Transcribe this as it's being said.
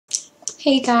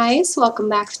Hey guys, welcome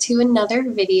back to another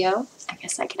video. I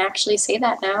guess I can actually say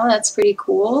that now. That's pretty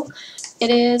cool. It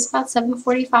is about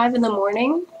 7:45 in the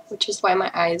morning, which is why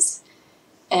my eyes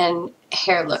and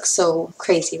hair look so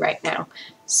crazy right now.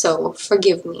 So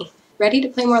forgive me. Ready to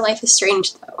play more Life is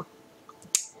Strange though.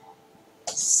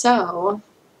 So,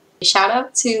 shout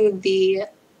out to the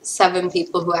 7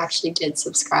 people who actually did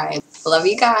subscribe. I love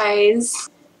you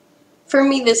guys. For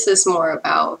me, this is more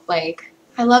about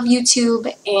I love YouTube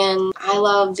and I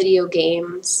love video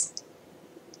games.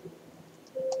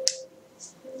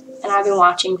 And I've been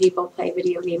watching people play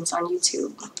video games on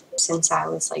YouTube since I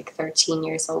was like 13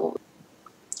 years old.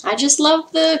 I just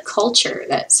love the culture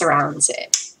that surrounds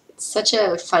it. It's such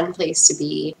a fun place to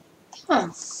be.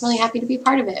 I'm really happy to be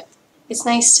part of it. It's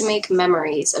nice to make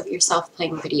memories of yourself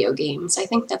playing video games. I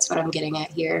think that's what I'm getting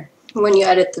at here. When you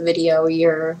edit the video,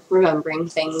 you're remembering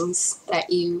things that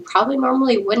you probably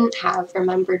normally wouldn't have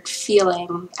remembered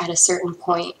feeling at a certain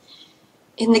point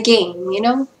in the game, you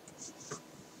know?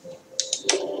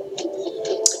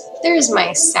 There's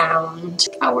my sound.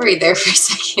 Got worried there for a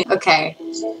second. Okay,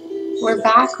 we're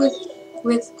back with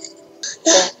what's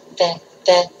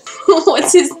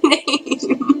his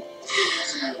name?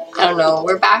 I don't know.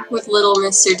 We're back with little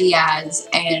Mr. Diaz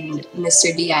and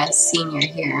Mr. Diaz Sr.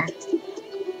 here.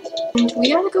 And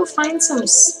we gotta go find some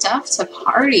stuff to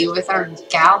party with our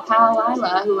gal pal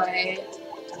Lila, who I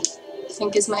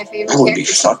think is my favorite character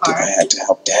so far. I would be fucked if I had to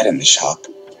help Dad in the shop.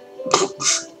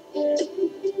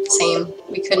 Same.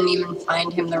 We couldn't even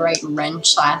find him the right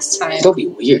wrench last time. It'll be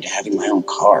weird having my own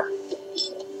car.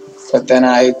 But then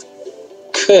I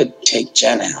could take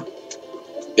Jen out.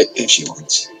 If she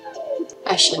wants.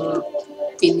 I shouldn't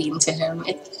be mean to him.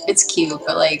 It's cute,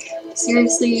 but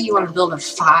seriously, you want to build a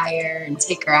fire and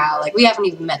take her out? We haven't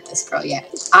even met this girl yet.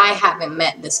 I haven't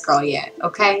met this girl yet,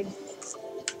 okay?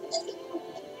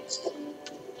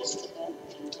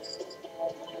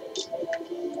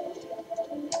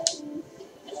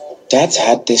 Dad's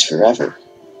had this forever.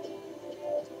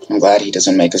 I'm glad he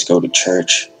doesn't make us go to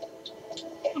church.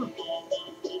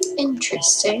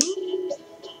 Interesting.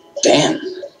 Damn.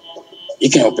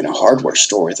 You can open a hardware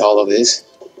store with all of this.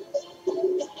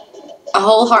 A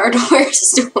whole hardware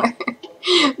store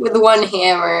with one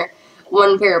hammer,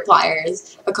 one pair of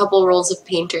pliers, a couple rolls of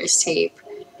painter's tape,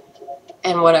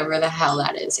 and whatever the hell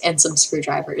that is, and some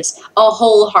screwdrivers. A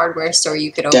whole hardware store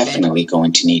you could open. Definitely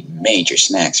going to need major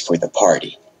snacks for the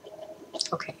party.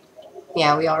 Okay.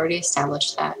 Yeah, we already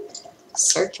established that.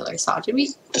 Circular saw, did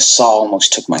we? The saw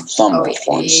almost took my thumb off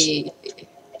once.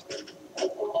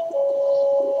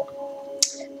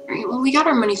 Alright, well, we got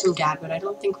our money from Dad, but I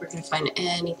don't think we're going to find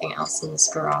anything else in this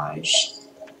garage.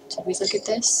 Did we look at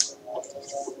this?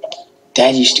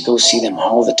 Dad used to go see them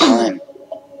all the time.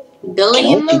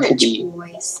 Billy and the Rich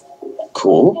Boys.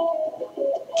 Cool?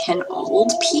 Can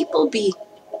old people be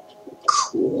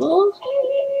cool?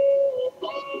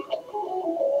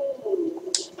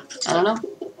 I don't know.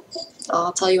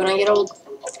 I'll tell you when I get old.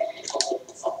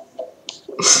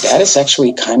 Dad is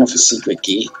actually kind of a secret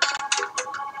geek.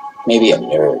 Maybe a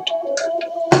nerd.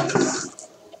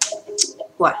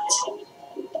 What?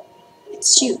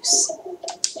 It's juice.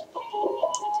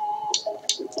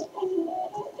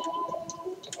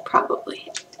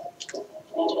 Probably.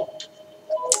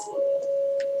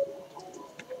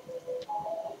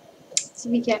 So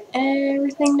we get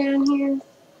everything down here.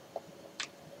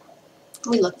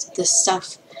 We looked at this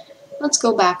stuff. Let's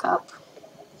go back up.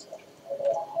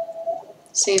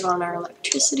 Save on our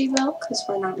electricity bill because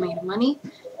we're not made of money.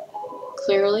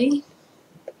 Clearly.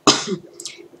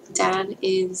 Dad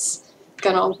is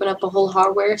gonna open up a whole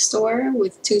hardware store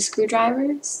with 2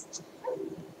 screwdrivers.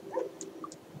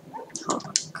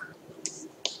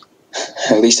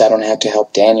 At least I don't have to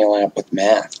help Daniel out with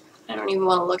math. I don't even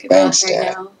want to look at Thanks, math right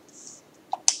Dad. now.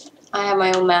 I have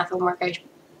my own math homework I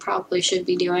probably should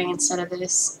be doing instead of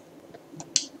this.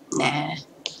 Nah.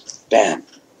 Damn.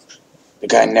 The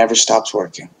guy never stops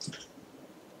working.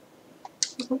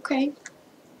 Okay.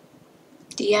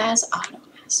 Diaz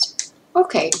Automaster.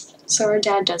 Okay, so our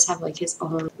dad does have his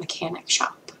own mechanic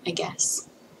shop, I guess.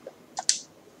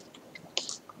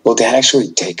 Will Dad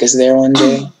actually take us there one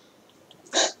day?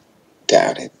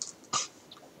 Doubt it.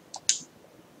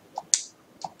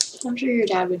 I'm sure your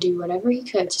dad would do whatever he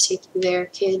could to take you there,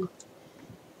 kid.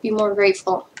 Be more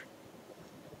grateful.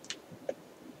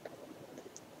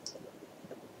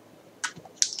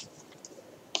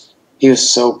 He was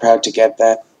so proud to get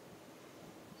that.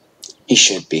 He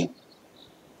should be.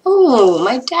 Oh,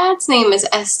 my dad's name is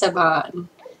Esteban.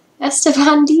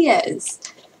 Esteban Diaz.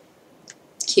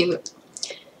 Cute.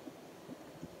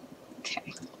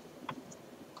 Okay.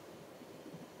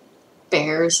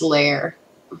 Bear's Lair.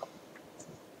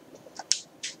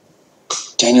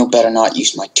 Daniel better not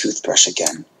use my toothbrush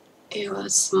again. Ew,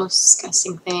 that's the most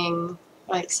disgusting thing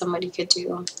like somebody could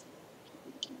do.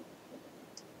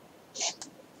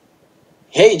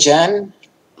 Hey, Jen.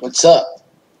 What's up?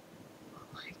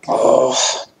 Oh,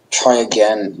 Oh, try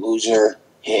again, loser.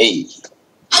 Hey,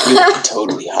 you're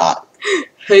totally hot.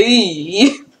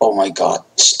 hey. Oh my god,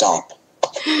 stop.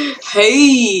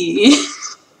 Hey.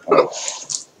 Oh.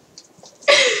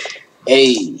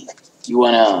 Hey, you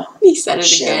wanna He said it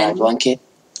share again. my blanket?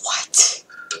 What?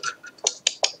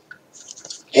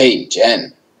 Hey,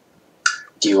 Jen.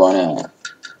 Do you wanna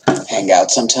hang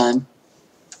out sometime?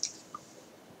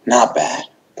 Not bad.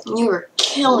 You were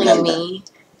killing Remember, me.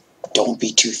 don't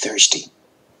be too thirsty.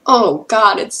 Oh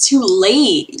god, it's too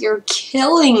late. You're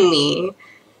killing me.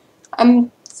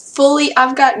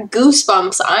 I've got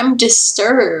goosebumps. I'm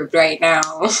disturbed right now.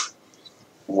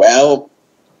 Well,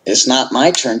 it's not my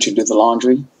turn to do the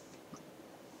laundry.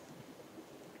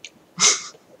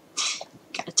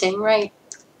 God dang right.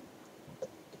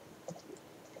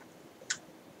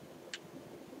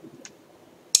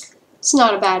 It's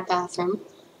not a bad bathroom.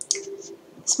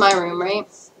 It's my room, right?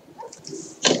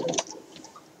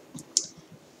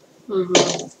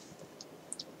 Mm-hmm.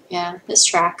 Yeah, this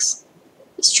tracks.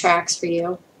 This tracks for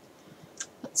you.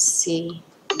 Let's see.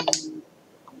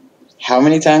 How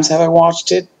many times have I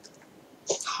watched it?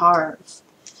 Harv.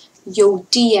 Yo,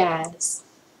 Diaz.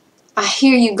 I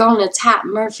hear you gonna tap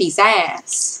Murphy's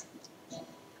ass.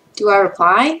 Do I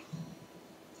reply?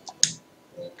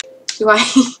 Do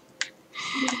I?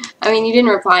 I mean, you didn't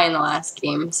reply in the last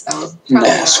game, so probably not.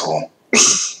 Asshole.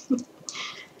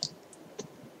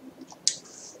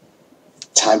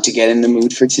 Time to get in the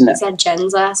mood for tonight. Is that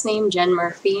Jen's last name? Jen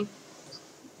Murphy?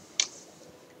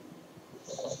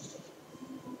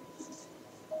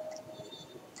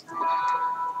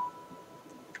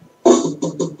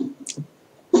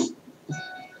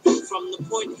 From the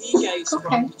point he gazed Okay.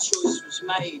 from, the choice was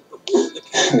made. But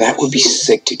That would be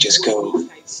sick to just go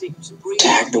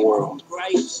tag the world.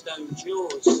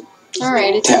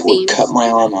 Alright, it's a That would theme. cut my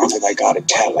arm off if I got a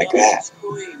tat like that.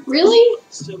 Really?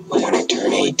 But when I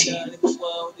turn 18.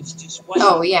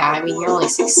 Oh yeah, I mean you're only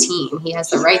 16. He has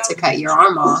the right to cut your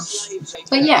arm off.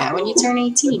 But yeah, when you turn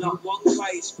 18. That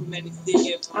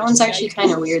one's actually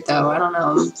kind of weird though. I don't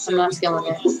know. I'm not feeling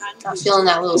it. Not feeling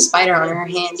that little spider on her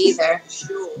hand either.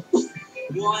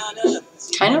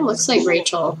 Kind of looks like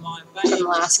Rachel from the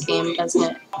last game, doesn't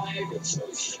it?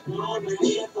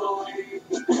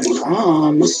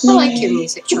 Promise I like your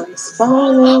music choice.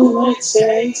 Follow what it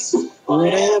says,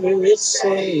 whatever it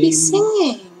says. He's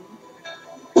singing.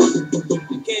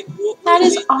 That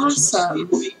is awesome.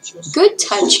 Good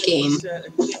touch game.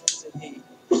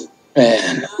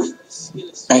 Man,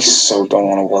 I so don't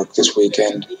want to work this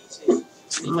weekend.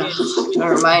 Ugh, don't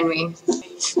remind me.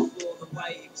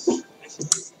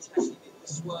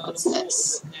 What's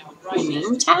this? A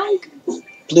name tag?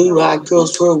 Blue-eyed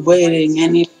girls were waiting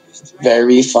and he...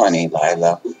 Very funny,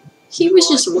 Lila. He was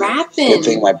just rapping. Good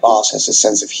thing my boss has a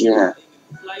sense of humor.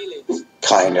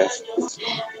 Kind of.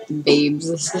 Babe's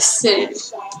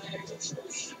assistant.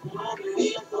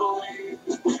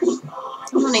 I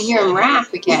want to hear him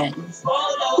rap again.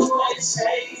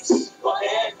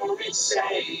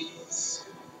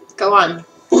 Go on.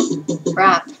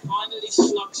 Rap.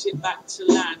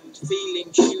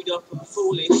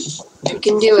 You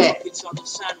can do it.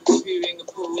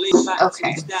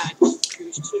 Okay.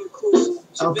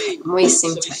 Okay, I'm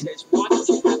wasting time.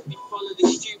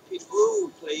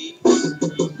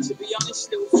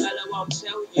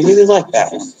 I really like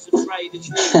that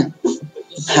one.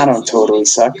 I don't totally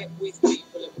suck.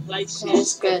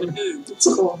 That's good. It's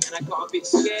cool.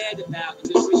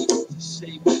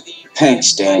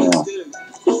 Thanks, Daniel.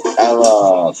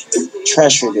 I'll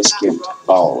treasure this gift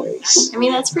always. I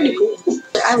mean, that's pretty cool.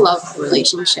 I love the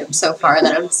relationship so far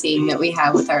that I'm seeing that we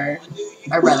have with our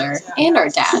brother and our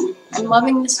dad. I'm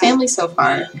loving this family so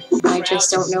far. I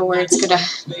just don't know where it's gonna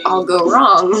all go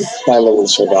wrong. Lila will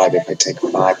survive if I take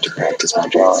 5 to practice my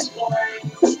drawing.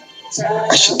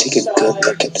 I should take a good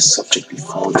look at the subject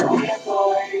before drawing.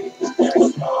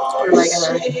 What am I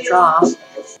gonna draw?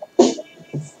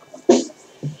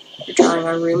 We're drawing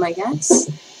our room, I guess.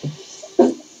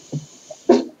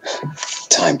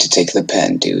 Time to take the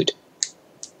pen, dude.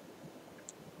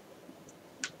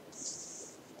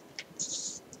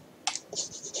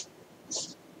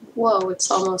 Whoa, it's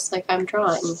almost like I'm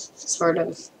drawing, sort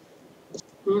of.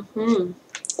 Wow,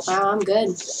 I'm good.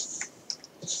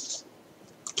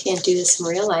 Can't do this in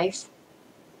real life.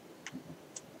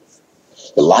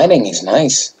 The lighting is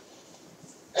nice.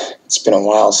 It's been a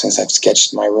while since I've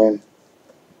sketched my room.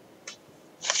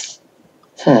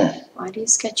 Why do you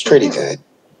sketch your Pretty room? good.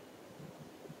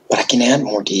 But I can add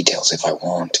more details if I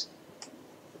want.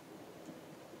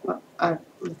 Well,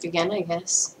 look again, I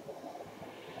guess.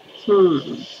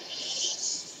 Mm-hmm.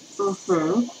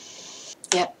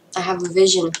 Yep, I have a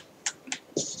vision.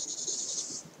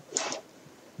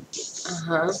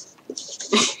 Uh-huh.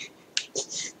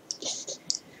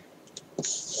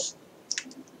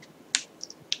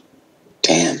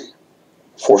 Damn.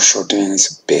 Foreshortening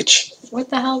is a bitch. What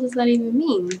the hell does that even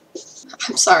mean?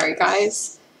 I'm sorry,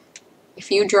 guys. If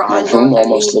you draw My and know room what that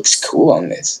almost means, looks cool on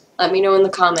this. let me know in the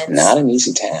comments. Not an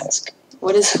easy task.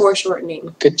 What is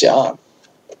foreshortening? Good job.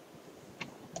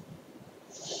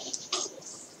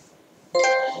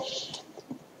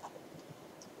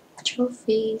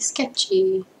 Trophy,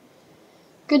 sketchy.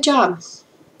 Good job.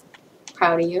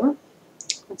 Proud of you.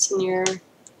 What's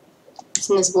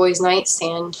in this boy's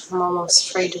nightstand? I'm almost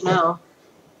afraid to know.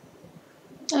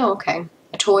 Oh, okay.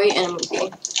 A toy and a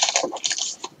movie.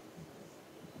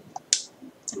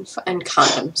 And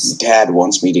condoms. Dad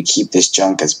wants me to keep this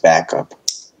junk as backup.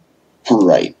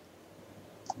 Right.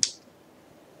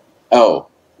 Oh,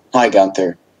 hi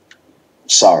Gunther.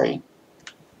 Sorry.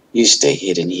 You stay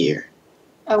hidden here.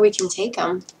 Oh, we can take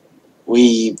them.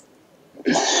 We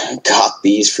got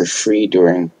these for free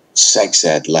during sex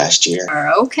ed last year.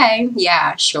 Okay,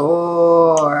 yeah,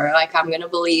 sure. Like, I'm gonna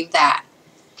believe that.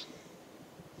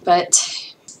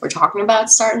 But we're talking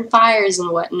about starting fires and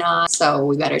whatnot, so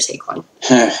we better take one.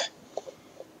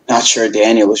 Not sure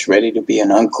Daniel was ready to be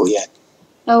an uncle yet.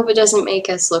 I hope it doesn't make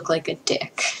us look like a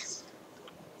dick.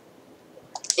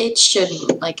 It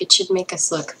shouldn't. Like, it should make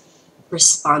us look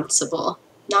responsible.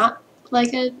 Not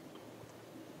like a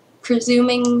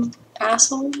presuming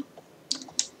asshole.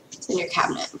 It's in your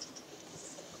cabinet.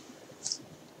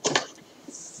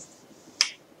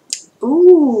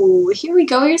 Ooh, here we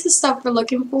go. Here's the stuff we're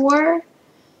looking for.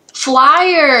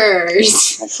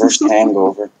 Flyers! My first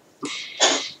hangover.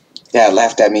 Dad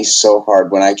laughed at me so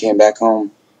hard when I came back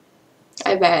home.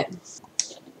 I bet.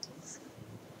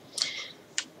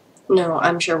 No,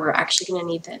 I'm sure we're actually gonna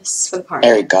need this for the party.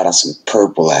 Eric got us some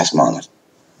purple last month.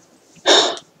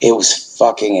 It was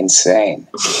fucking insane.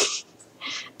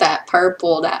 That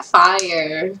purple, that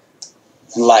fire.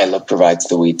 Lila provides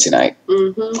the weed tonight.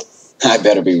 I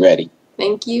better be ready.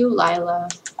 Thank you, Lila.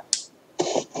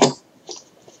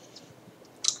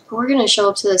 We're gonna show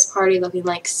up to this party looking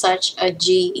like such a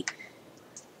G.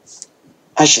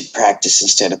 I should practice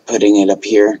instead of putting it up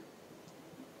here.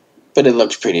 But it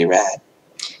looks pretty rad.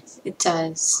 It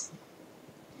does.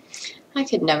 I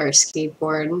could never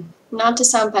skateboard. Not to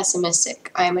sound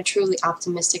pessimistic, I am a truly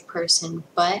optimistic person,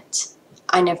 but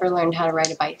I never learned how to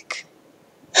ride a bike.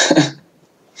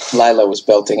 Lila was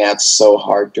belting out so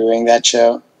hard during that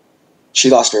show. She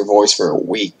lost her voice for a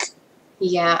week.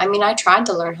 Yeah, I mean, I tried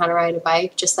to learn how to ride a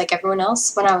bike just like everyone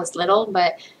else when I was little,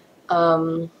 but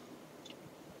I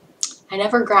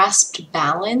never grasped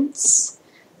balance.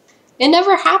 It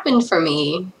never happened for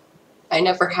me. I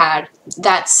never had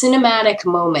that cinematic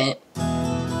moment.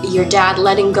 Your dad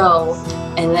letting go,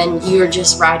 and then you're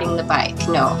just riding the bike.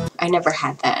 No, I never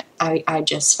had that. I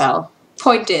just fell.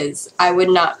 Point is, I would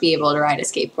not be able to ride a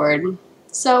skateboard.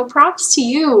 So props to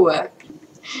you,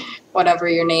 whatever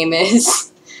your name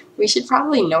is. We should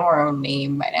probably know our own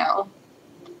name by now.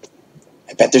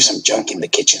 I bet there's some junk in the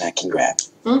kitchen I can grab.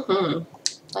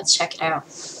 Let's check it out.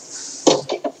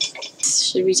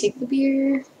 Should we take the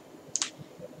beer?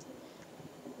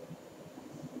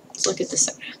 Let's look at the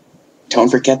soda. Don't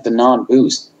forget the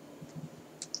non-booze.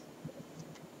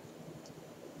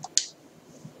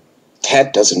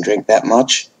 Dad doesn't drink that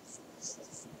much.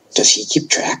 Does he keep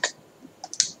track?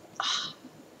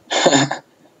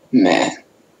 Man,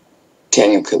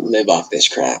 Daniel could live off this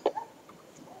crap.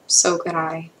 So could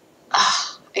I.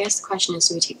 I guess the question is,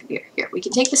 do we take the beer? Here, we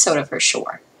can take the soda for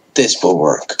sure. This will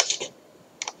work.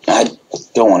 I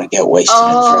don't want to get wasted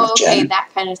in front of Jen. Okay, that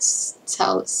kind of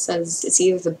says it's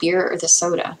either the beer or the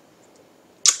soda.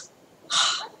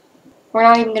 We're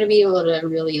not even going to be able to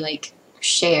really, like,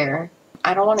 share.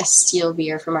 I don't want to steal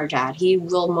beer from our dad. He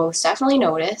will most definitely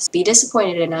notice, be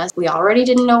disappointed in us. We already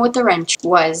didn't know what the wrench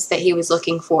was that he was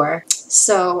looking for.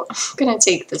 So, I'm going to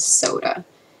take the soda.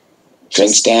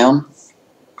 Drinks down,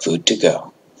 food to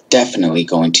go. Definitely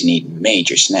going to need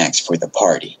major snacks for the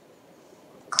party.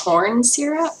 Corn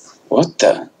syrup? What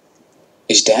the?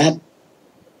 Is Dad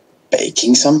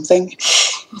baking something?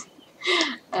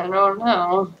 I don't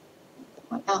know.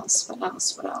 What else? What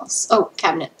else? What else? Oh,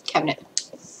 cabinet. Cabinet.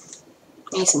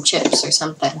 Need some chips or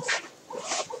something.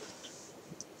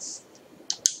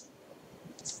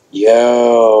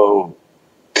 Yo,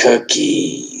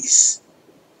 cookies.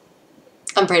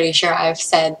 I'm pretty sure I've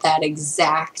said that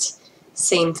exact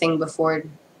same thing before,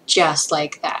 just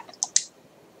like that.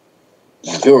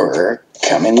 You're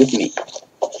coming with me.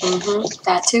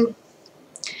 That too.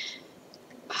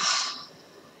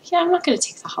 Yeah, I'm not gonna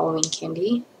take the Halloween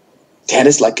candy. Dad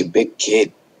is like a big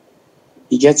kid.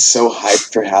 He gets so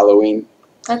hyped for Halloween.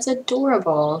 That's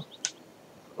adorable.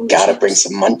 Ooh, Gotta chips. bring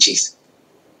some munchies.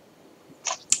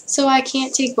 So I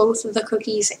can't take both of the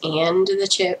cookies and the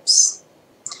chips.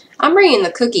 I'm bringing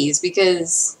the cookies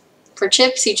because for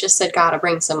chips he just said gotta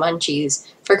bring some munchies.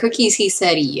 For cookies he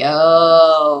said,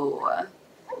 yo,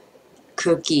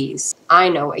 cookies. I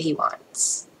know what he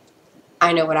wants.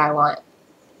 I know what I want.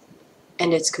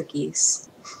 And it's cookies.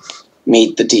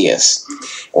 Meet the Diaz,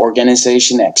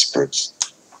 organization experts.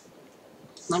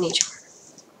 Money jar.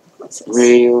 What's this?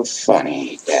 Real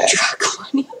funny, Dad. Drug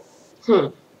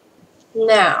money.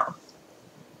 Now,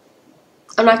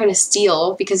 I'm not gonna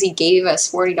steal because he gave us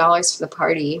 $40 for the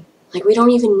party. Like, we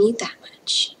don't even need that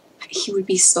much. He would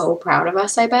be so proud of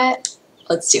us, I bet.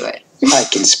 Let's do it. I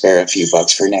can spare a few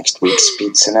bucks for next week's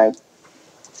pizza night.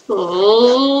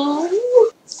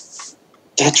 Oh.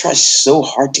 Dad tries so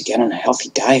hard to get on a healthy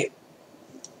diet.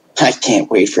 I can't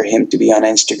wait for him to be on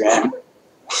Instagram.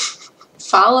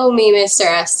 Follow me, Mr.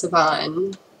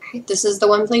 Esteban. Right, this is the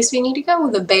one place we need to go,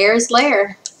 the bear's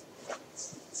lair.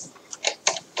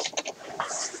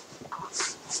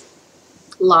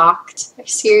 Locked. Are you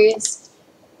serious?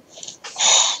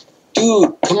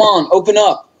 Dude, come on, open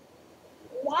up.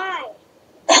 Why?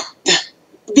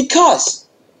 Because.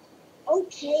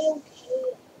 Okay.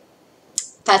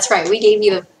 That's right, we gave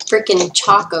you a frickin'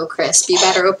 Choco Crisp. You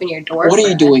better open your door What are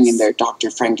you for doing us. in there, Dr.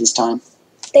 Frankenstein?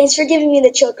 Thanks for giving me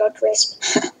the Choco Crisp.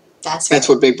 That's right. That's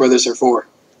what big brothers are for.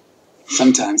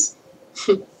 Sometimes.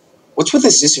 What's with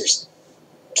the scissors?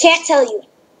 Can't tell you.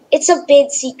 It's a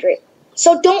big secret.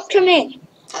 So don't come in.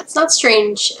 That's not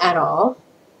strange at all.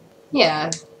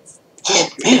 Yeah. Oh,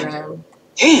 Get man. around.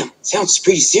 Damn, sounds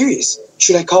pretty serious.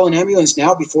 Should I call an ambulance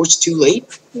now before it's too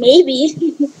late?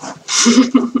 Maybe.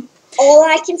 All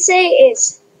I can say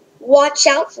is, watch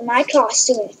out for my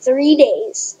costume in 3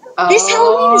 days. This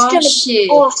Halloween is going to be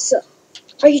awesome.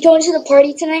 Are you going to the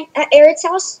party tonight at Eric's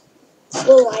house?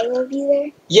 Will Lila be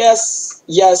there? Yes,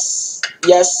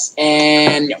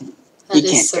 and no. That You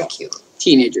is can't so go. cute.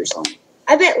 Teenagers only.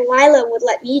 I bet Lila would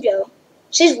let me go.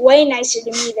 She's way nicer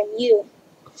to me than you.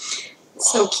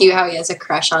 So cute how he has a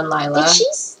crush on Lila. Did she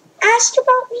ask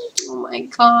about me? Oh my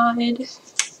god.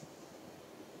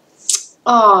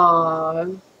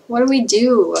 Aww. What do we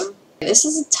do? This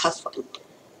is a tough one.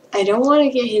 I don't want to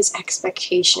get his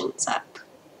expectations up,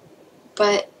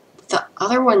 but the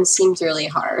other one seems really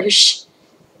harsh.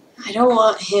 I don't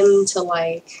want him to,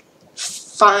 like,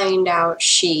 find out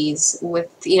she's with,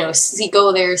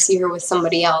 go there, see her with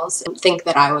somebody else, and think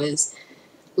that I was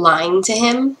lying to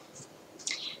him.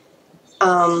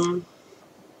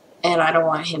 And I don't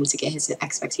want him to get his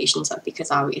expectations up because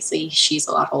obviously she's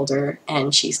a lot older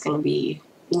and she's going to be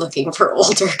looking for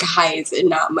older guys and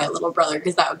not my little brother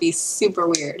because that would be super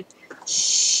weird.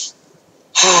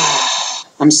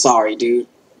 I'm sorry, dude.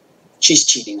 She's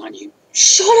cheating on you.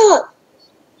 Shut up!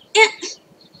 And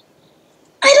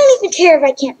I don't even care if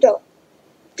I can't go.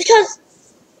 Because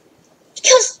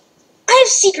I have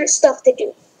secret stuff to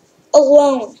do.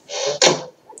 Alone.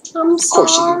 I'm course you do.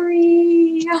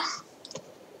 sorry.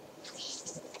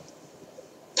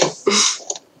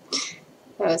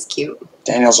 That was cute.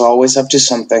 Daniel's always up to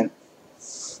something.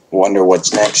 Wonder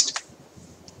what's next.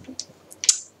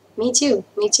 Me too.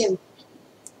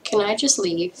 Can I just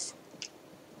leave?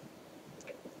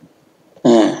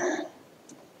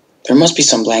 There must be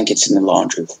some blankets in the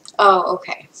laundry. Oh,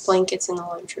 okay. Blankets in the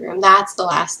laundry room. That's the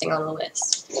last thing on the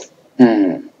list.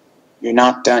 You're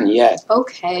not done yet.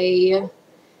 Okay. I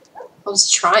was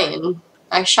trying.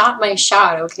 I shot my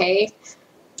shot, okay?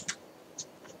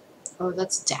 Oh,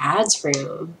 that's Dad's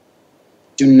room.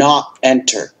 Do not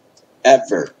enter.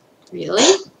 Ever. Really?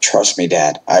 Trust me,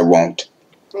 Dad. I won't.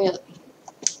 Really?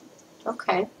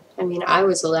 Okay. I mean, I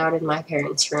was allowed in my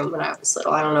parents' room when I was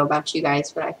little. I don't know about you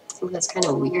guys, but I think that's kind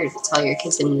of weird to tell your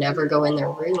kids to never go in their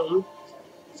room.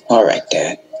 All right,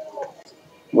 Dad.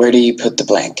 Where do you put the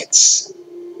blankets?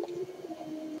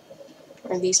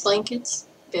 Are these blankets?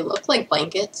 They look like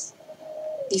blankets.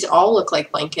 These all look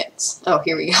like blankets. Oh,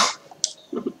 here we go.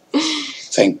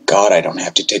 Thank God I don't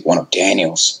have to take one of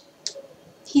Daniel's.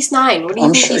 He's 9. What do you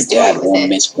I'm think sure he's Dad doing with won't it?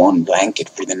 miss one blanket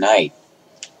for the night.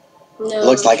 No.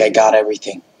 Looks like I got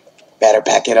everything. Better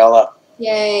pack it all up.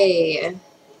 Yay.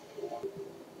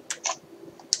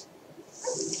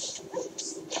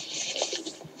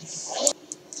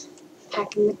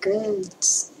 Packing the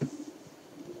goods.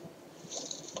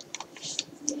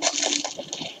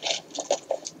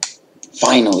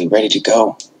 Finally ready to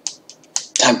go.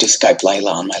 Time to Skype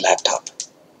Lila on my laptop.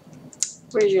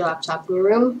 Where's your laptop? In your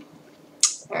room?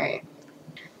 Alright.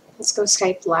 Let's go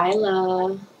Skype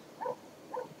Lila.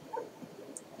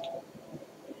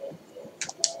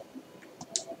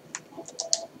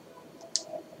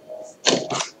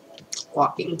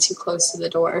 Walking too close to the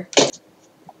door.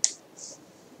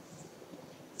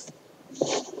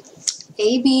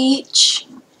 Hey, Beach.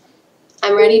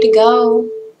 I'm ready to go.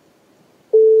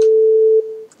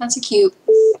 That's a cute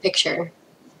picture.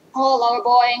 Oh, lover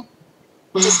boy.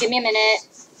 Just give me a minute.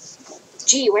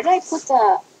 Gee, where did I put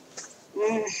the...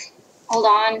 hold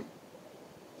on.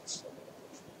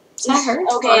 Is that her?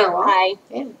 Okay, hi.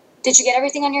 Yeah. Did you get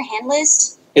everything on your hand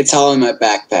list? It's all in my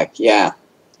backpack, yeah.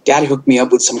 Dad hooked me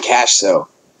up with some cash, so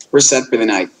we're set for the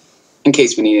night, in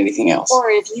case we need anything else. Or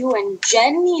if you and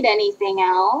Jen need anything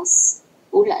else.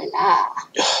 Ooh la la.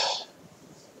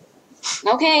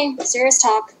 Okay, serious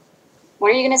talk. What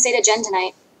are you gonna say to Jen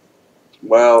tonight?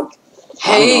 Well,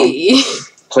 Hey!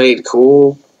 played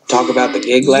cool, talk about the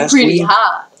gig last Pretty week,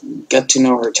 hot. got to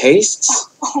know her tastes.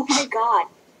 Oh my god.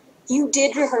 You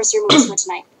did rehearse your moves for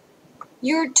tonight.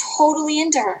 You're totally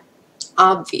into her.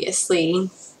 Obviously.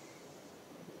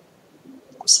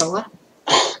 So what?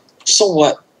 So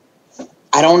what?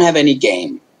 I don't have any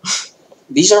game.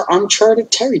 These are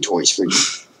uncharted territories for you.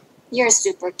 You're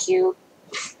super cute.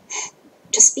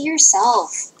 Just be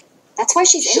yourself. That's why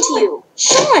she's into you.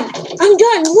 Sean, I'm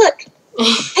done. Look,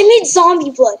 I made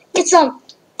zombie blood. It's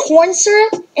corn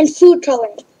syrup and food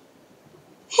coloring.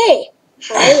 Hey,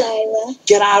 hi Lila.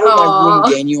 Get out of my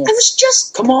room, Daniel. I was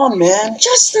just Come on, man.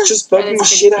 just bugging the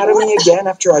shit out of me again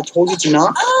after I told you to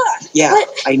knock? Yeah, What?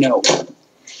 I know.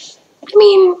 I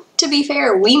mean, to be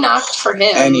fair, we knocked for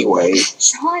him. Anyway,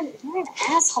 Sean, you're an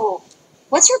asshole.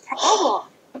 What's your problem?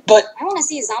 but I want to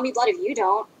see zombie blood if you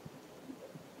don't.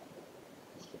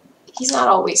 He's not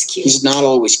always cute. he's not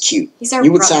always cute. He's our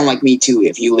You would brother. sound like me too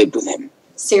if you lived with him.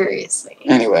 Seriously.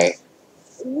 Anyway,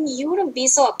 You wouldn't be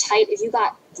so uptight if you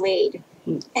got laid.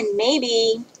 And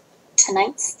maybe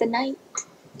tonight's the night.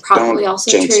 Probably Don't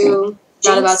also jinx true.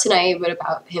 Not Jinx? about tonight, but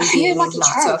about him You're being not Lucky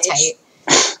so Charm,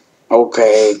 uptight.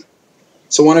 okay.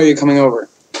 So when are you coming over?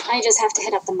 I just have to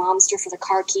hit up the momster for the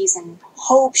car keys and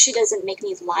hope she doesn't make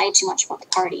me lie too much about the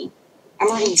party. I'm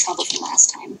already in trouble from last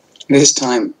time. This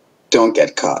time, don't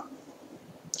get caught.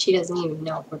 She doesn't even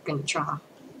know we're gonna draw.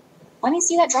 Let me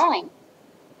see that drawing.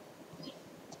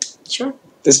 Sure.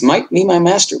 This might be my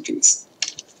masterpiece.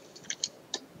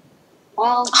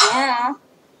 Well, yeah.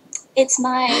 It's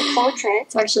my portrait.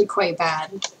 It's actually quite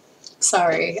bad.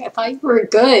 Sorry. I thought you were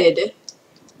good.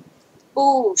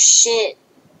 Oh, shit.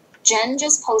 Jen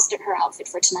just posted her outfit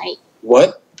for tonight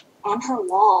What? on her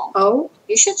wall. Oh?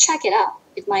 You should check it out.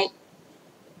 It might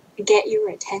get your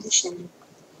attention.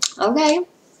 Okay.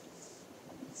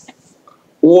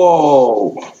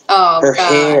 Whoa. Oh, Her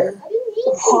God. hair.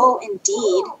 Whoa,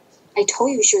 indeed. I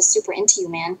told you she was super into you,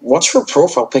 man. What's her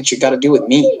profile picture got to do with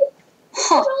me?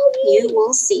 Huh. You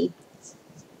will see.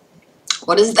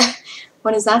 What is that?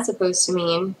 What is that supposed to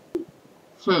mean?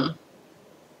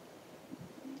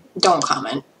 Don't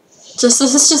comment. Let's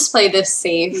just play this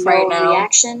safe right now. No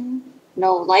reaction,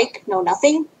 no like, no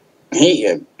nothing.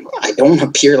 Hey, I don't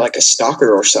appear like a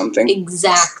stalker or something.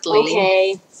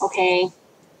 Exactly. Okay.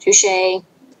 Touche. Leave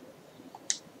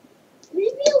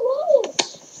me alone.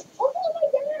 Oh my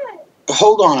god.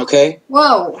 Hold on, okay?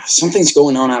 Whoa. Something's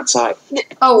going on outside.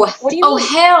 Oh. What do you Oh, mean?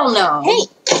 hell no. Hey,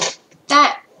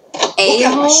 That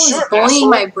a-hole is shirt, bullying asshole.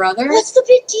 my brother? What's the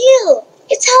big deal?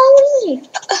 It's Halloween.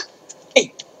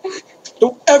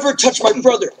 Don't ever touch my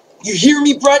brother. You hear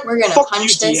me, Brett? We're gonna Fuck punch you,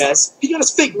 this. Diaz. He got his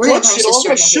fake We're gonna blood punch shit this all over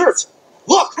my jerk in the shirt.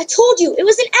 Look. I told you, it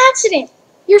was an accident.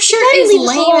 Your shirt gotta is leave us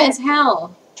lame alone. as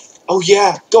hell. Oh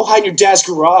yeah, go hide in your dad's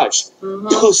garage. Mhm.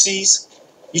 Pussies.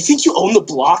 You think you own the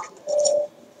block?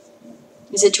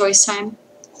 Is it choice time?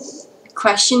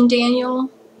 Question Daniel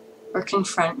or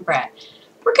confront Brett?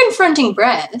 We're confronting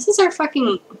Brett. This is our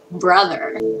fucking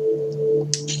brother.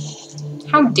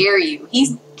 How dare you?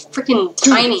 He's freaking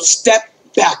tiny. Dude, step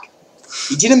back.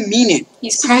 He didn't mean it.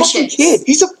 He's a fucking precious. kid.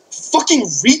 He's a fucking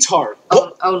retard.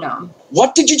 Oh no.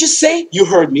 What did you just say? You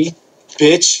heard me,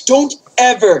 bitch. Don't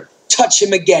ever touch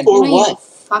him again. You Or know you what?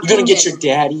 fucking You're gonna get your didn't.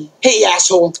 daddy. Hey,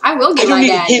 asshole. I will I get don't my need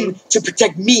daddy. him to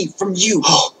protect me from you.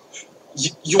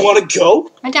 You want to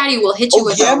go? My daddy will hit you Oh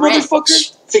with yeah, a wrench.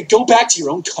 motherfucker. Then go back to your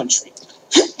own country.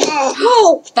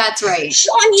 Whoa. That's right.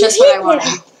 Sean, you Just what I hit wanted.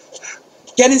 me.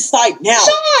 Get inside now.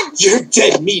 Sean. You're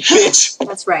dead meat, bitch.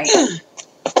 That's right.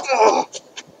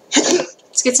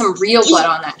 Let's get some real blood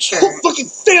on that shirt. Whole fucking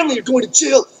family are going to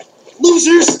jail.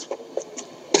 Losers.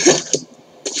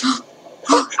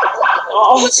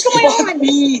 Oh, What's going on?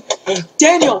 Me.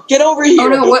 Daniel, get over here. Oh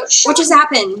no, what just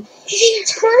happened?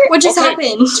 He's hurt. What just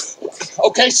happened?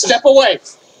 Okay, step away.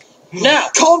 Now.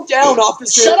 Calm down,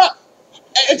 officer. Shut up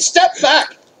and step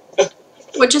back.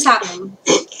 What just happened?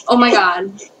 Oh my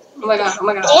god. Oh my god, oh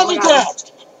my god. On the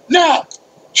ground. Now.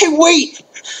 Hey, wait.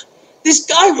 This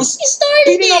guy was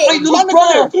beating up my On little the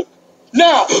brother. ground.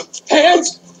 Now.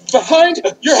 Hands behind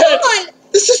your head. Come on.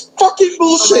 This is fucking Oh my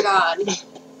bullshit. god.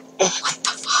 What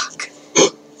the fuck?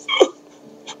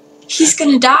 He's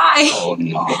gonna die. Oh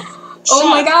no. Oh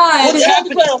my god. What's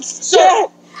happening? Sir.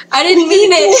 I didn't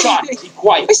mean it. Son, be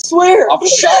quiet. I swear.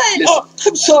 Officer, listen.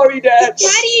 I'm sorry, Dad.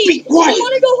 Daddy, Be quiet. I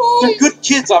want to go home. They're good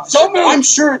kids, officer. Don't move. I'm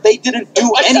sure they didn't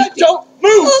do I said anything. don't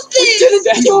move. We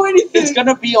didn't do anything. It's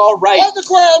gonna be all right. On the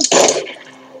ground.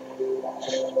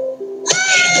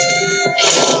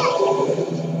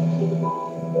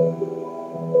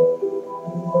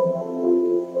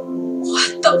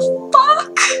 What the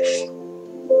fuck?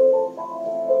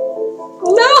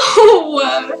 No!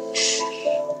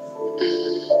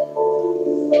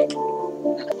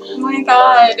 Oh my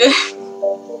god.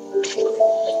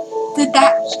 Did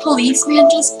that policeman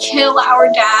just kill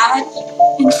our dad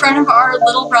in front of our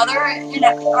little brother in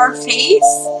our face?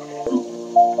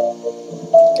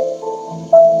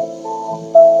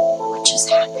 What just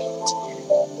happened?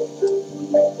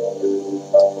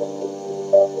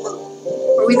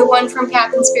 Were we the one from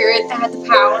Captain Spirit that had the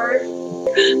power?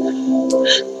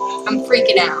 I'm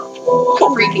freaking out.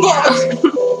 I'm freaking out.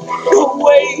 No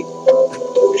way.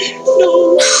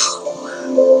 No.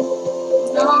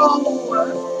 No.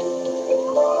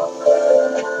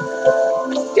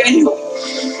 Daniel.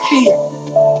 Hey.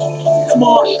 Come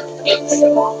on.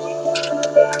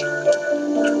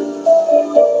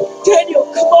 Daniel,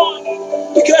 come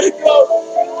on. We gotta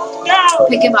go. Now.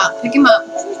 Pick him up. Pick him up.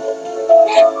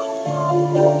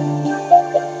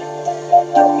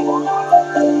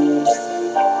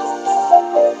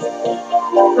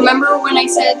 Remember when I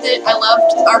said that I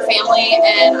loved our family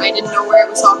and I didn't know where it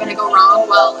was all going to go wrong?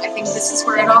 Well, I think this is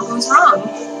where it all goes wrong.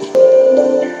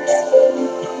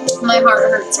 My heart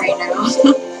hurts right now.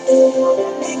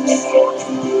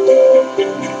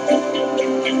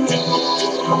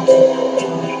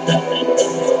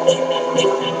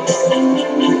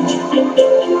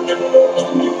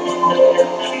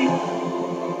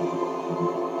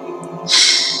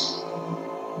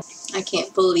 I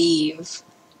can't believe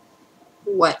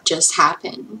what just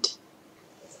happened.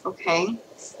 Okay?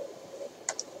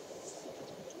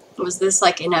 Was this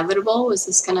like inevitable? Was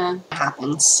this gonna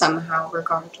happen somehow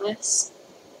regardless?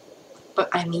 But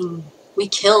I mean, we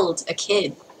killed a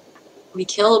kid. We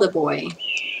killed a boy.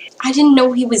 I didn't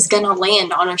know he was gonna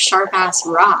land on a sharp-ass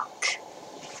rock.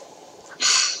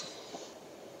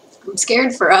 I'm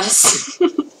scared for us.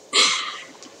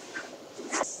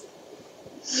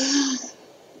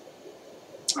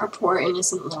 Our poor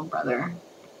innocent little brother.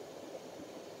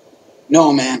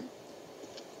 No, man.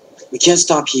 We can't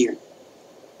stop here.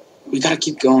 We gotta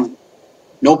keep going.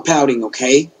 No pouting,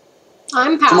 okay?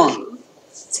 I'm Come pouting.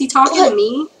 Is he talking to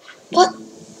me? What?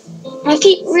 My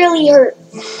feet really hurt.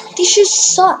 These shoes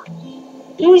suck.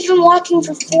 And we've been walking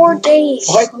for 4 days.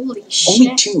 What? Holy Only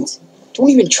shit. 2. Don't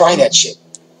even try that shit.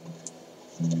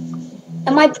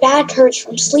 And my back hurts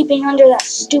from sleeping under that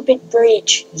stupid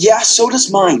bridge. Yeah, so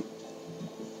does mine.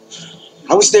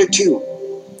 I was there too.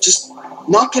 Just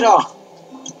knock it off.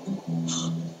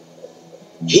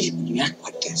 Hate it when you act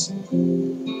like this.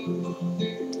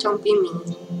 Don't be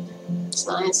mean. It's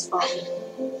not his fault.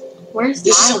 Where's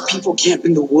This is how Lila? people camp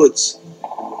in the woods.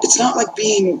 It's not like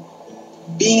being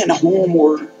in a home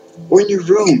or in your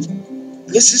room.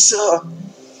 This is a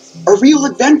real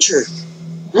adventure,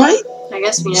 right? I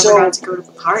guess we never So- got to go to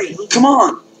the party. Come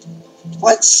on,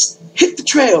 let's hit the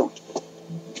trail.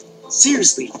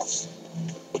 Seriously.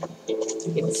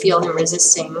 I can feel him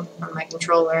resisting on my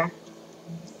controller.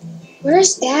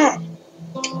 Where's Dad?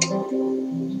 Oh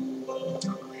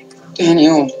my god.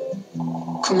 Daniel,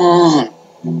 come on.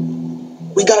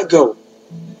 We gotta go.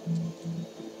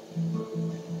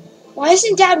 Why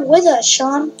isn't Dad with us,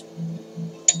 Sean?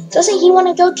 Doesn't he want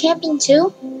to go camping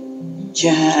too?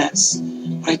 Yes,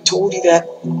 but I told you that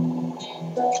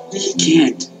he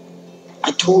can't.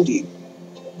 I told you.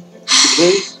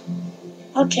 Okay?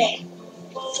 Okay.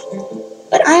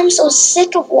 But I'm so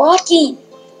sick of walking.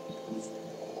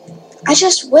 I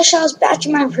just wish I was back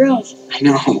in my room. I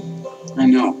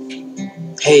know.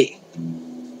 Hey,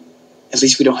 at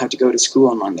least we don't have to go to school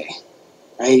on Monday,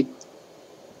 right?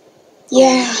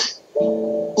 Yeah.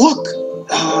 Look,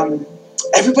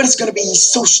 everybody's gonna be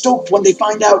so stoked when they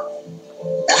find out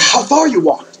how far you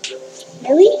walked.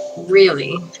 Really?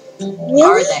 Really? Really?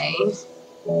 Are they?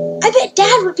 I bet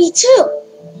Dad would be too.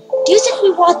 Do you think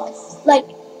we walked, like,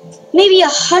 maybe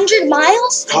 100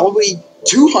 miles? Probably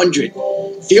 200.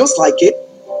 Feels like it.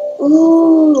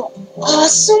 Ooh,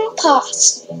 awesome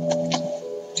possum.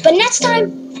 But next time,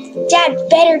 Dad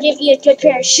better give you a good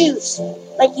pair of shoes,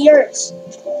 like yours.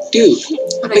 Dude,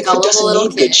 What a Bigfoot gullible doesn't little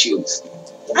need good kid. shoes.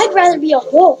 I'd rather be a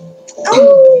wolf.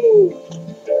 Oh!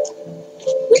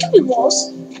 We could be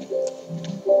wolves.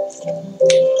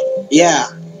 Yeah,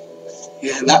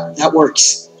 that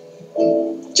works.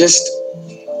 Just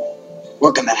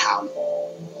work on that hound.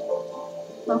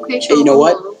 Okay, Hey, you know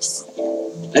what? wolves.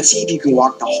 Let's see if you can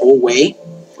walk the whole way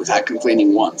without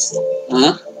complaining once.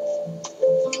 Huh?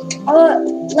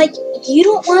 Like, you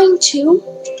don't mind too?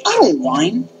 I don't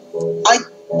whine.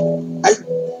 I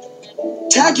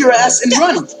tag your ass and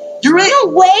run. You're in. No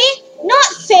way! Not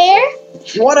fair!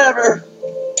 Whatever.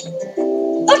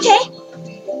 Okay,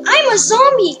 I'm a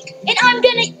zombie, and I'm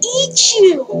gonna eat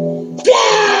you!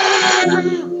 Blah!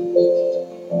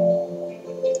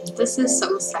 This is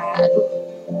so sad.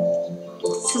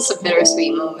 This is a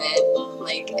bittersweet moment.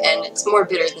 Like, and it's more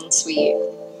bitter than sweet.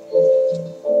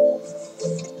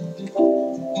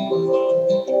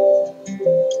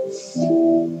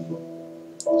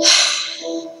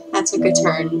 That took a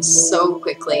turn so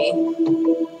quickly.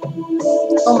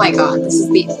 Oh my god, this is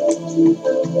the...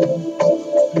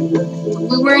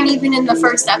 We weren't even in the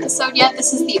first episode yet.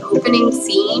 This is the opening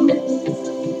scene.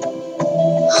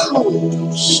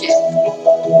 Holy shit.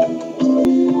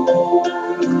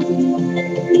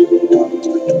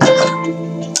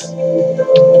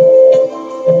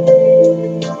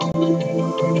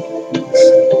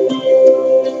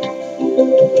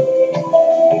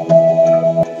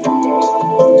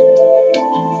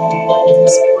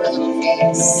 This poor little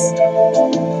face.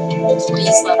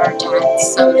 Please let our dad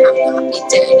somehow not be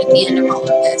dead at the end of all of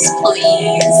this,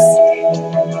 please.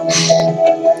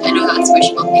 I know that's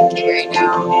wishful thinking right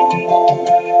now.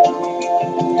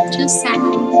 Just sad.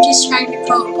 I'm just trying to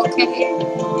cope, okay?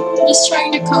 I'm just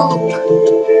trying to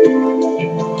cope.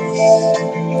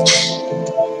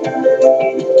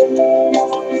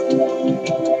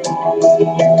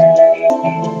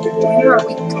 Where are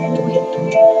we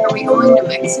going? Are we going to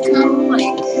Mexico?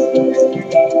 Like,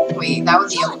 wait, that would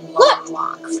be a long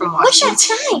walk from What's Washington. that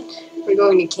sign? We're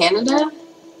going to Canada?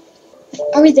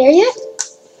 Are we there yet?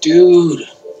 Dude,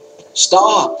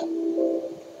 stop.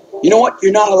 You know what?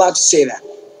 You're not allowed to say that.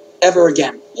 Ever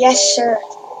again. Yes, sir.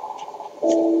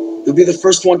 You'll be the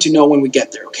first one to know when we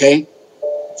get there, okay?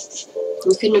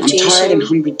 We couldn't have I'm changed tired him and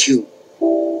hungry too.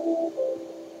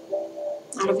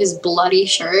 out of his bloody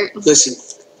shirt. Listen,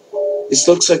 this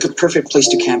looks like a perfect place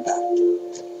to camp at.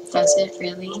 Does it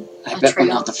really? I A bet we're trail?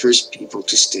 not the first people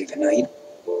to stay the night.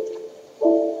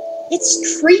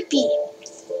 It's creepy.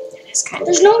 It's kind of...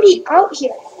 There's nobody out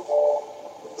here.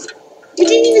 We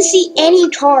didn't even see any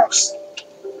cars.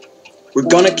 We're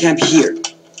gonna camp here.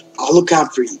 I'll look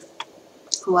out for you.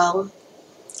 Well,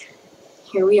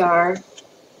 here we are.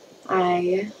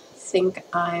 I think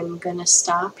I'm gonna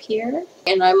stop here.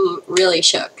 And I'm really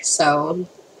shook, so...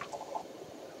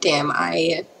 Damn,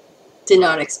 I did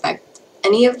not expect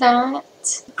any of that.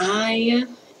 I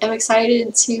am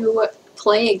excited to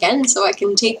play again so I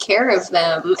can take care of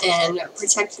them and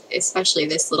protect especially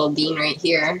this little bean right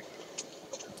here.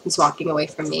 He's walking away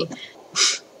from me.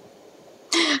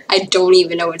 I don't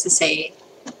even know what to say.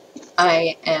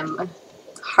 I am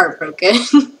heartbroken.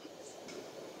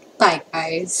 Bye,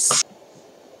 guys.